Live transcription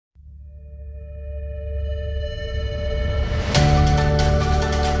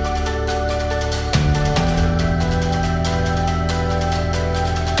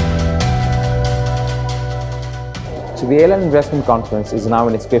the ALN Investment Conference is now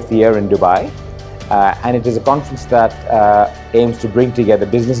in its 5th year in Dubai, and it is a conference that aims to bring together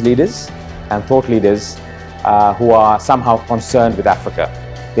business leaders and thought leaders who are somehow concerned with Africa.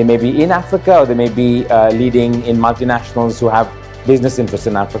 They may be in Africa, or they may be leading in multinationals who have business interests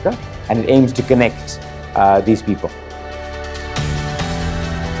in Africa, and it aims to connect these people.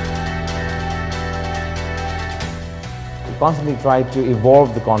 We constantly try to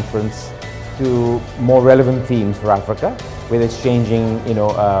evolve the conference to more relevant themes for Africa, with its changing,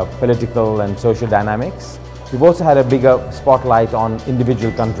 political and social dynamics. We've also had a bigger spotlight on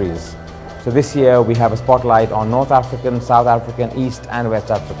individual countries. So this year we have a spotlight on North African, South African, East and West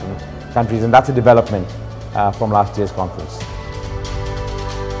African countries, and that's a development from last year's conference.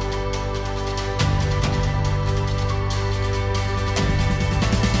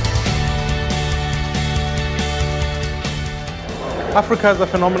 Africa is a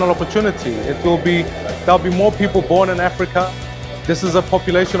phenomenal opportunity. There'll be more people born in Africa. This is a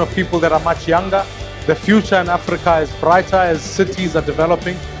population of people that are much younger. The future in Africa is brighter as cities are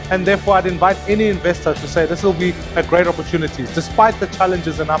developing, and therefore I'd invite any investor to say this will be a great opportunity. Despite the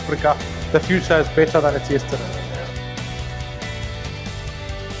challenges in Africa, the future is better than it's yesterday.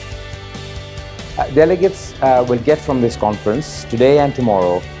 Delegates will get from this conference today and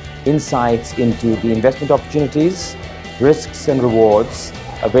tomorrow insights into the investment opportunities, risks and rewards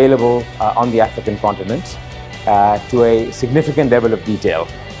available on the African continent to a significant level of detail,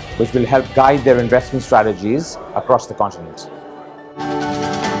 which will help guide their investment strategies across the continent.